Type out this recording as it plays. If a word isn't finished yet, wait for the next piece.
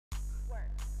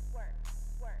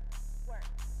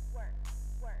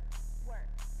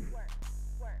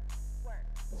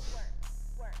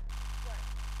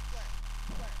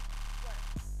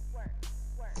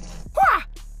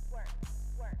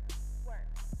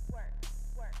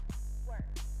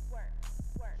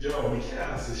Yo, we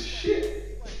can't see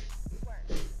shit.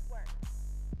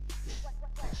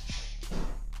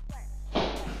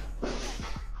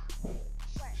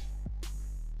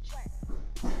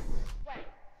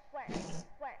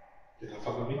 You can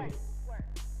follow me?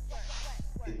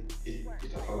 You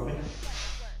can follow me?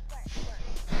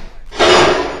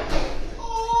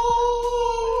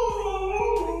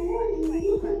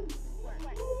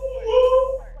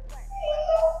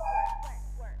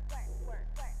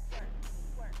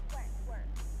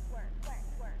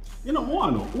 You know,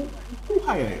 one, who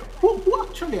hire you? Who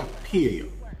actually pay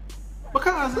you?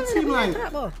 Because it seems like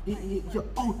you're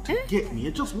out to get me.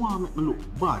 You just want to make me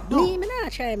look bad, don't Me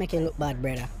not try to make you look bad,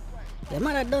 brother. Your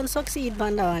mother done succeed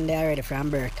from that one there already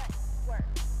from birth.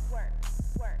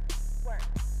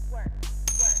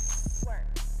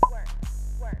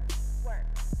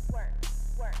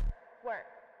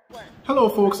 Hello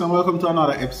folks, and welcome to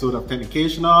another episode of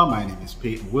Technicational. My name is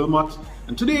Peyton Wilmot,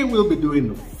 and today we'll be doing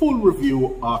the full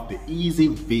review of the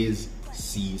EZVIZ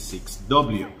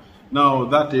C6W. Now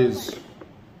that is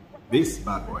this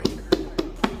bad boy here.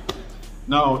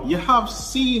 Now you have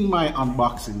seen my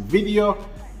unboxing video,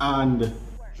 and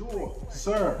Joe,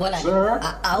 sir,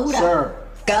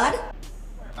 God?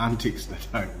 antics that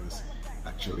I was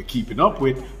actually keeping up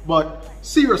with. But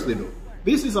seriously though,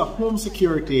 this is a home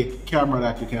security camera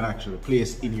that you can actually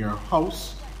place in your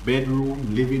house,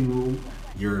 bedroom, living room,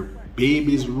 your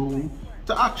baby's room,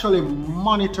 to actually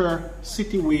monitor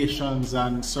situations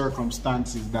and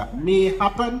circumstances that may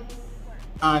happen.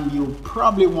 And you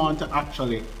probably want to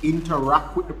actually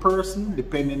interact with the person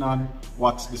depending on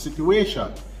what's the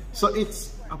situation. So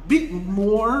it's a bit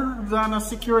more than a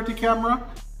security camera.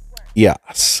 Yeah,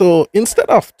 so instead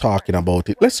of talking about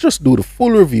it, let's just do the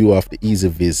full review of the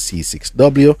EZVIZ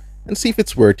C6W and see if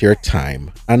it's worth your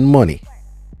time and money.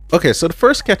 Okay, so the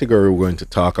first category we're going to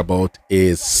talk about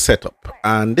is setup.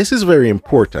 And this is very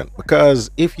important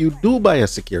because if you do buy a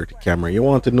security camera, you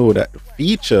want to know that the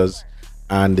features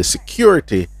and the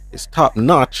security is top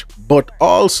notch, but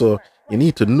also you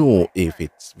need to know if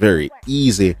it's very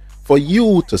easy for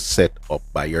you to set up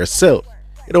by yourself.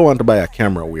 You don't want to buy a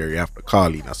camera where you have to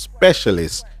call in a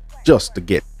specialist just to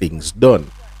get things done,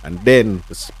 and then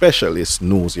the specialist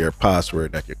knows your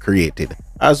password that you created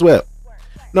as well.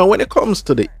 Now when it comes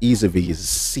to the EZVIZ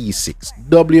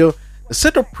C6W, the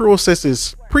setup process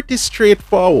is pretty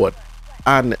straightforward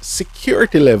and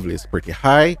security level is pretty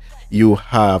high. You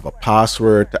have a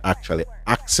password to actually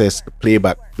access the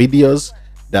playback videos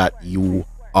that you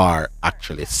are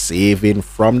actually saving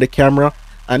from the camera,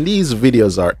 and these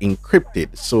videos are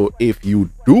encrypted, so if you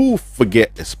do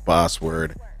forget this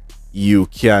password, you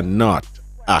cannot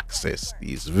access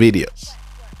these videos.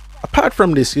 Apart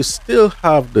from this, you still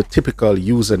have the typical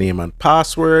username and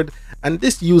password, and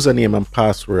this username and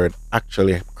password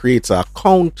actually creates an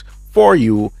account for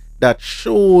you that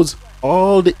shows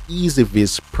all the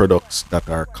EZVIZ products that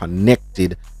are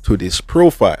connected to this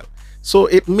profile. So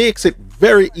it makes it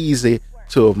very easy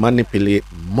to manipulate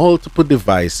multiple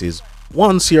devices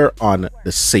once you're on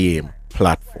the same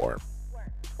platform.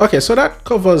 Okay, so that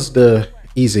covers the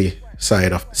easy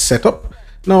side of the setup.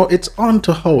 Now it's on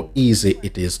to how easy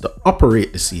it is to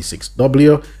operate the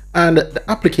C6W and the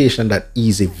application that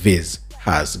EZVIZ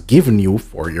has given you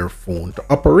for your phone to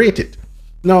operate it.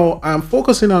 Now I'm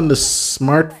focusing on the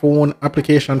smartphone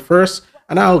application first,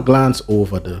 and I'll glance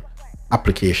over the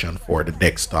application for the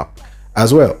desktop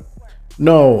as well.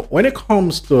 Now when it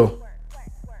comes to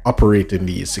operating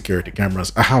these security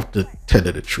cameras, I have to tell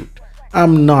you the truth.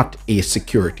 I'm not a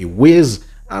security whiz,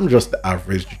 I'm just the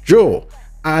average Joe,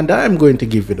 and I'm going to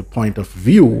give you the point of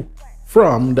view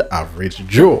from the average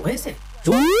Joe. What is it?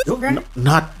 Joe Grant?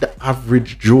 Not the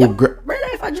average Joe Grant. Brother,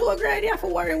 if a Joe Grant, you have to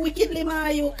worry wickedly,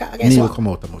 man. You can't guess Neil what? come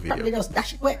out of my video. Probably just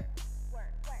dash it away.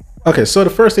 Okay, so the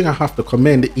first thing I have to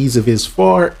commend the EZVIZ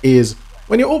for is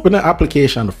when you open the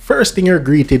application, the first thing you're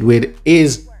greeted with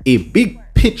is a big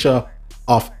picture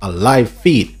of a live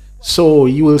feed. So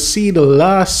you will see the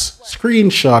last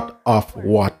screenshot of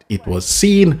what it was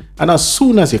seen, and as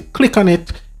soon as you click on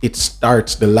it, it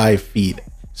starts the live feed.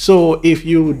 So if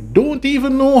you don't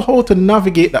even know how to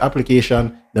navigate the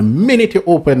application, the minute you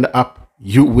open the app,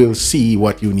 you will see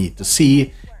what you need to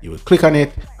see. You will click on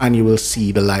it and you will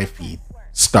see the live feed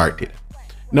started.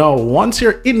 Now once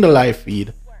you're in the live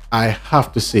feed, I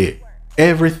have to say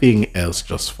everything else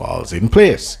just falls in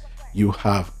place. You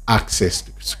have access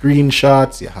to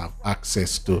screenshots, you have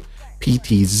access to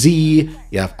PTZ,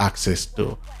 you have access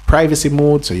to privacy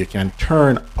mode, so you can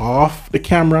turn off the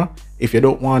camera if you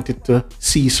don't want it to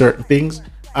see certain things.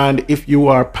 And if you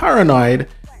are paranoid,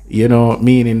 you know,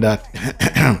 meaning that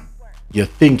you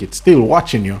think it's still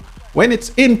watching you, When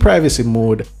it's in privacy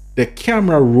mode, the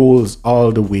camera rolls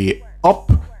all the way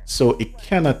up, so it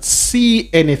cannot see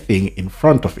anything in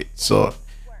front of it. So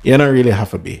you don't really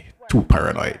have to be too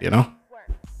paranoid, you know.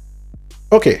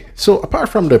 Okay, so apart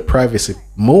from the privacy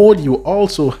mode, you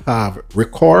also have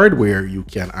record, where you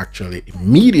can actually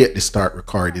immediately start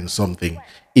recording something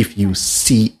if you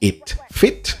see it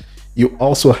fit. You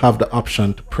also have the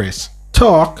option to press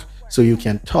talk, so you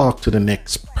can talk to the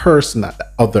next person at the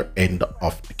other end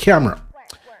of the camera.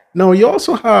 Now you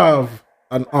also have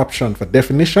an option for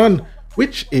definition,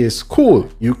 which is cool.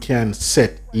 You can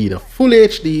set either full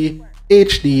HD,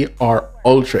 HD, or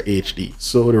Ultra HD.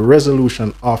 So the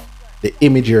resolution of the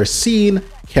image you're seeing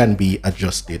can be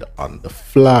adjusted on the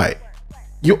fly.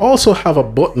 You also have a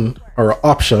button or an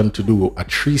option to do a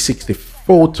 360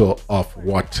 photo of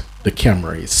what the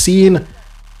camera is seeing.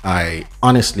 I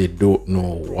honestly don't know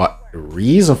what the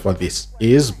reason for this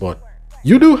is, but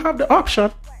you do have the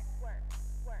option.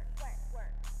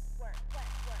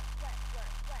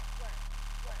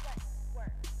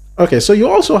 Okay, so you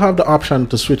also have the option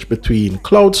to switch between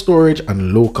cloud storage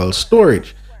and local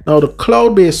storage. Now the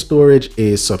cloud-based storage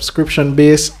is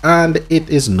subscription-based and it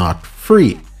is not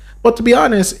free. But to be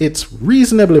honest, it's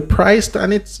reasonably priced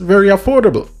and it's very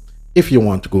affordable if you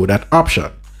want to go that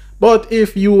option. But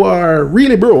if you are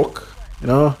really broke, you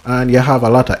know, and you have a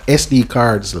lot of SD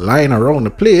cards lying around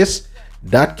the place,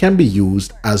 that can be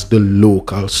used as the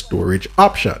local storage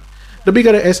option. The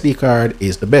bigger the SD card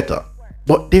is, the better.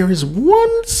 But there is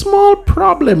one small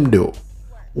problem though.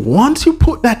 Once you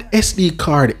put that SD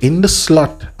card in the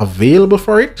slot available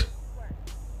for it,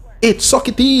 it suck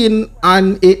it in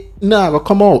and it never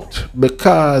come out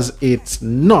because it's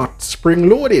not spring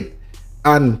loaded.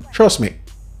 And trust me,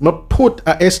 I put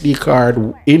a SD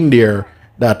card in there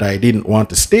that I didn't want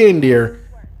to stay in there,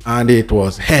 and it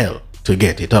was hell to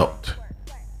get it out.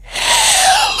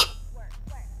 Hell.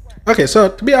 Okay, so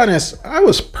to be honest, I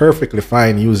was perfectly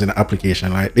fine using an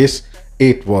application like this.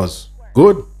 It was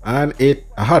good and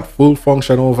I had full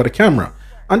function over the camera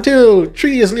until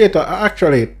 3 years later. I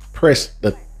actually pressed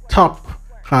the top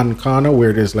hand corner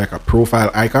where there's like a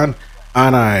profile icon,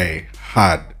 and I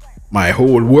had my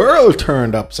whole world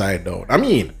turned upside down. I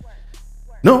mean,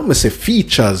 no, I say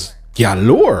features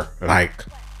galore, like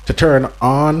to turn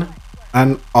on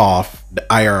and off the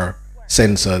IR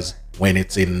sensors when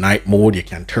it's in night mode. You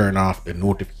can turn off the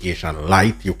notification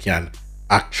light. You can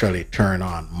actually turn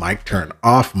on mic, turn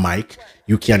off mic.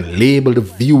 You can label the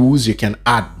views. You can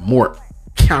add more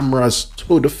cameras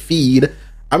to the feed.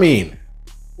 I mean,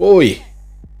 boy,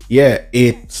 yeah,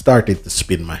 it started to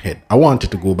spin my head. I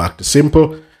wanted to go back to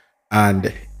simple.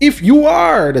 And if you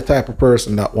are the type of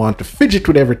person that want to fidget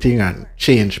with everything and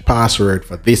change password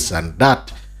for this and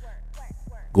that,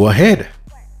 go ahead.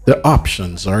 The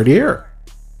options are there.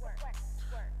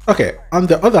 Okay, on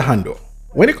the other hand though,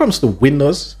 when it comes to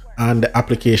Windows and the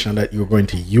application that you're going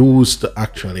to use to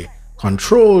actually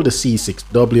control the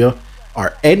C6W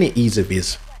or any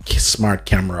EZVIZ smart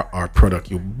camera or product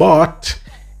you bought,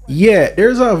 yeah,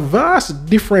 there's a vast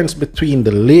difference between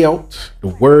the layout, the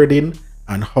wording,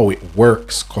 and how it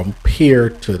works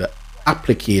compared to the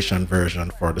application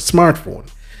version for the smartphone.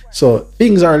 So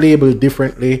things are labeled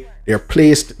differently, they're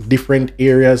placed different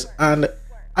areas, and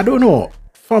I don't know,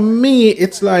 for me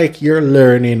it's like you're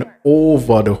learning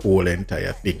over the whole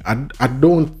entire thing. I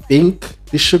don't think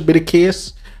this should be the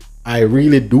case. I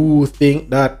really do think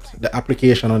that the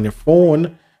application on your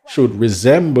phone should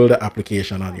resemble the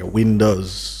application on your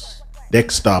Windows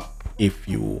desktop if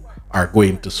you are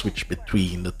going to switch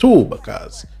between the two,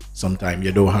 because sometimes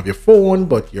you don't have your phone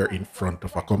but you're in front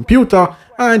of a computer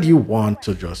and you want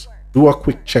to just do a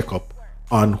quick checkup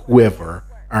on whoever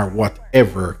or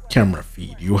whatever camera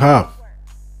feed you have.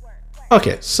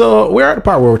 Okay, so we're at the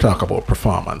part where we talk about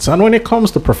performance, and when it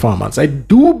comes to performance, I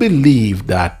do believe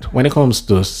that when it comes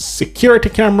to security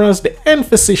cameras, the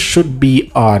emphasis should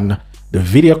be on the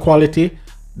video quality,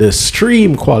 the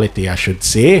stream quality I should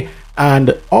say,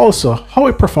 and also how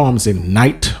it performs in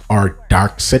night or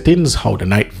dark settings, how the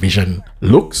night vision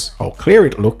looks, how clear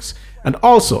it looks, and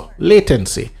also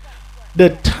latency, the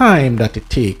time that it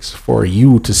takes for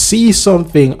you to see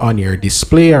something on your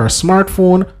display or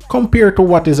smartphone compared to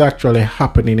what is actually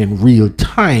happening in real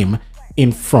time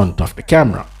in front of the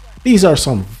camera. These are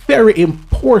some very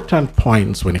important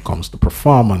points when it comes to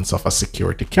performance of a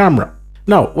security camera.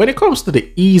 Now, when it comes to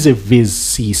the EZVIZ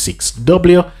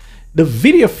C6W, the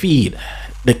video feed,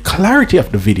 the clarity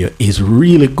of the video is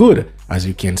really good, as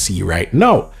you can see right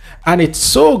now. And it's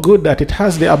so good that it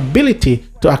has the ability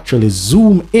to actually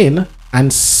zoom in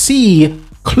and see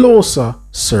closer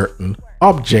certain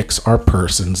objects or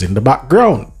persons in the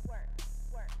background.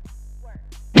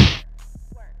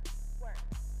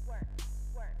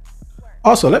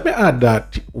 Also, let me add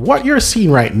that what you're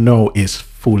seeing right now is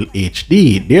full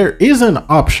HD. There is an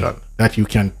option that you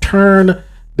can turn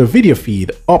the video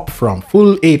feed up from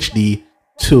full HD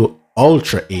to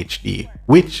ultra HD,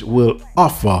 which will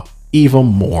offer even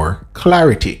more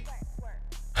clarity.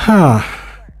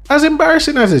 As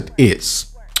embarrassing as it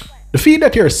is, the feed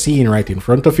that you're seeing right in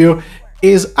front of you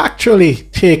is actually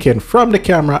taken from the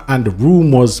camera, and the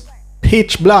room was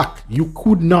pitch black. You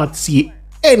could not see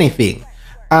anything.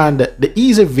 And the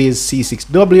EZVIZ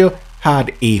C6W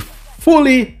had a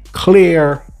fully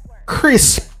clear,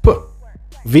 crisp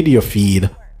video feed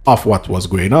of what was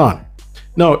going on.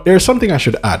 Now, there's something I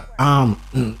should add.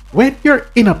 When you're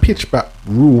in a pitch black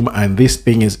room and this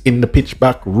thing is in the pitch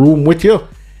black room with you,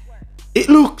 it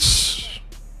looks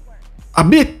a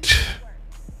bit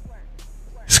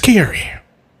scary,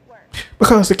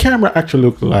 because the camera actually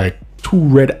looks like two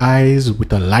red eyes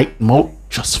with a light mouth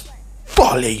just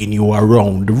following you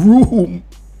around the room.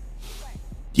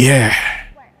 Yeah,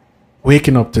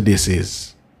 waking up to this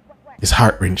is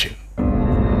heart-wrenching.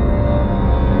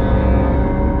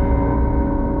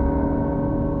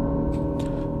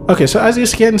 Okay, so as you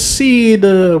can see,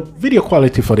 the video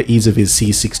quality for the EZVIZ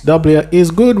C6W is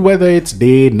good whether it's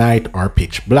day, night, or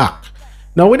pitch black.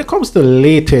 Now, when it comes to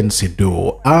latency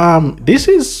though, this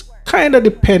is kind of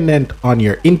dependent on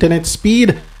your internet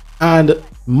speed, and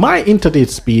my internet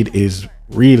speed is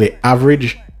really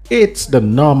average. It's the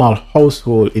normal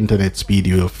household internet speed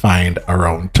you'll find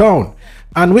around town.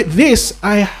 And with this,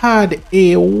 I had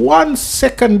a 1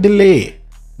 second delay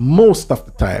most of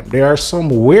the time. There are some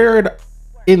weird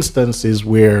instances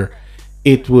where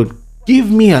it would give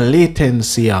me a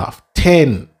latency of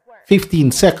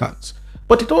 10-15 seconds,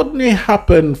 but it only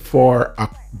happened for a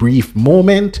brief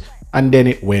moment, and then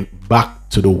it went back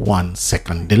to the 1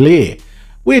 second delay,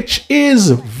 which is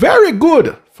very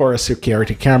good for a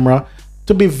security camera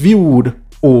to be viewed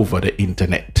over the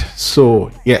internet.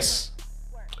 So yes,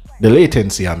 the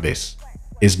latency on this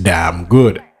is damn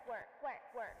good.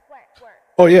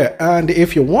 Oh yeah, and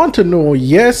if you want to know,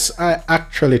 yes, I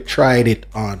actually tried it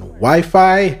on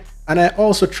Wi-Fi, and I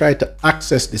also tried to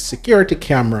access the security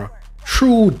camera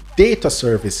through data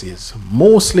services,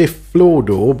 mostly Flow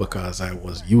though, because I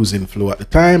was using Flow at the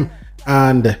time,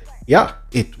 and yeah,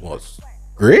 it was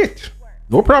great,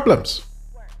 no problems.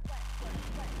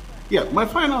 Yeah, my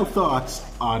final thoughts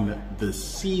on the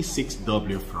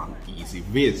C6W from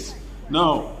EZVIZ.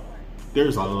 Now,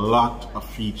 there's a lot of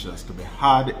features to be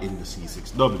had in the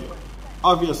C6W.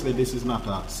 Obviously, this is not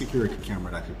a security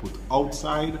camera that you put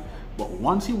outside, but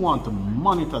once you want to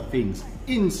monitor things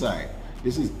inside,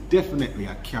 this is definitely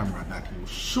a camera that you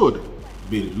should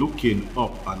be looking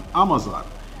up on Amazon.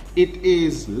 It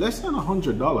is less than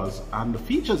 $100, and the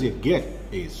features you get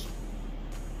is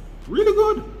really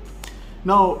good.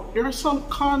 Now, there are some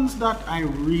cons that I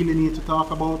really need to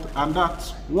talk about, and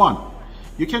that's one,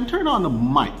 you can turn on the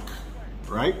mic,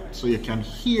 right? So you can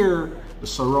hear the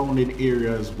surrounding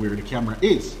areas where the camera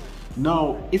is.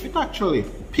 Now, if it actually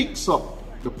picks up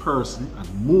the person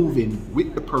and moving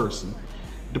with the person,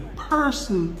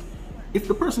 if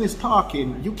the person is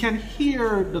talking, you can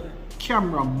hear the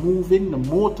camera moving, the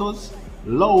motors,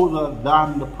 louder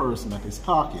than the person that is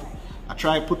talking. I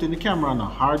tried putting the camera on a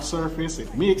hard surface.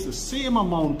 It makes the same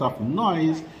amount of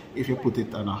noise if you put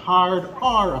it on a hard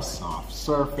or a soft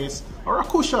surface or a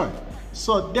cushion.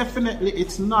 So definitely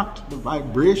it's not the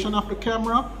vibration of the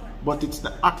camera, but it's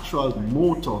the actual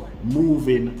motor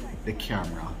moving the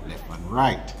camera left and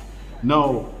right.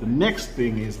 Now, the next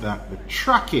thing is that the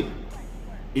tracking,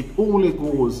 it only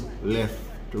goes left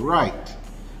to right.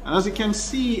 And as you can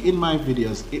see in my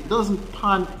videos, it doesn't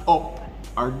pan up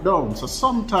or down. So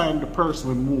sometimes the person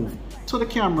will move to the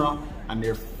camera and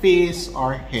their face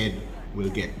or head will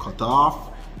get cut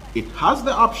off. It has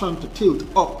the option to tilt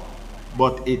up,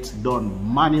 but it's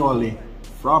done manually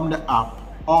from the app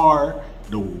or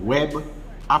the web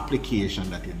application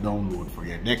that you download for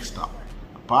your desktop.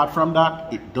 Apart from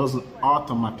that, it doesn't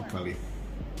automatically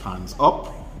pans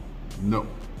up. No,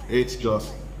 it's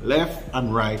just left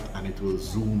and right, and it will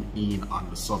zoom in on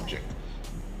the subject.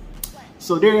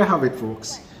 So there you have it,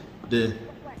 folks, the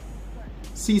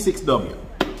C6W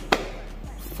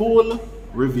full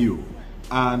review,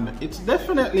 and it's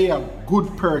definitely a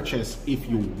good purchase if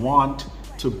you want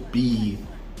to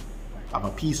have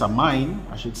a peace of mind,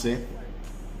 I should say,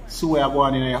 so where you go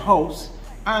on in your house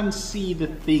and see the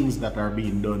things that are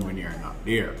being done when you're not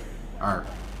there or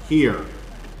here.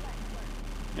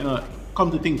 You know, come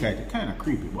to think of it, it's kind of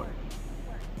creepy, but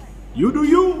you do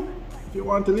you if you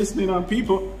want to listen in on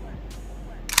people.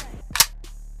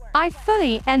 I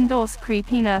fully endorse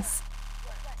creepiness.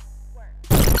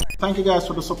 Thank you guys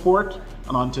for the support,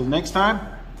 and until next time,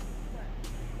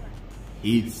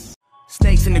 peace.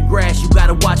 Snakes in the grass, you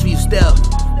gotta watch where you step.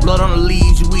 Blood on the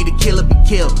leaves, you either kill or be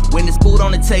killed. When there's food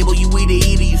on the table, you either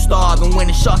eat or you starve. And when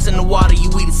there's sharks in the water,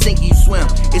 you either sink or you swim.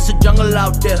 It's a jungle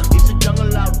out there. It's a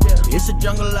jungle out there. It's a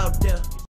jungle out there.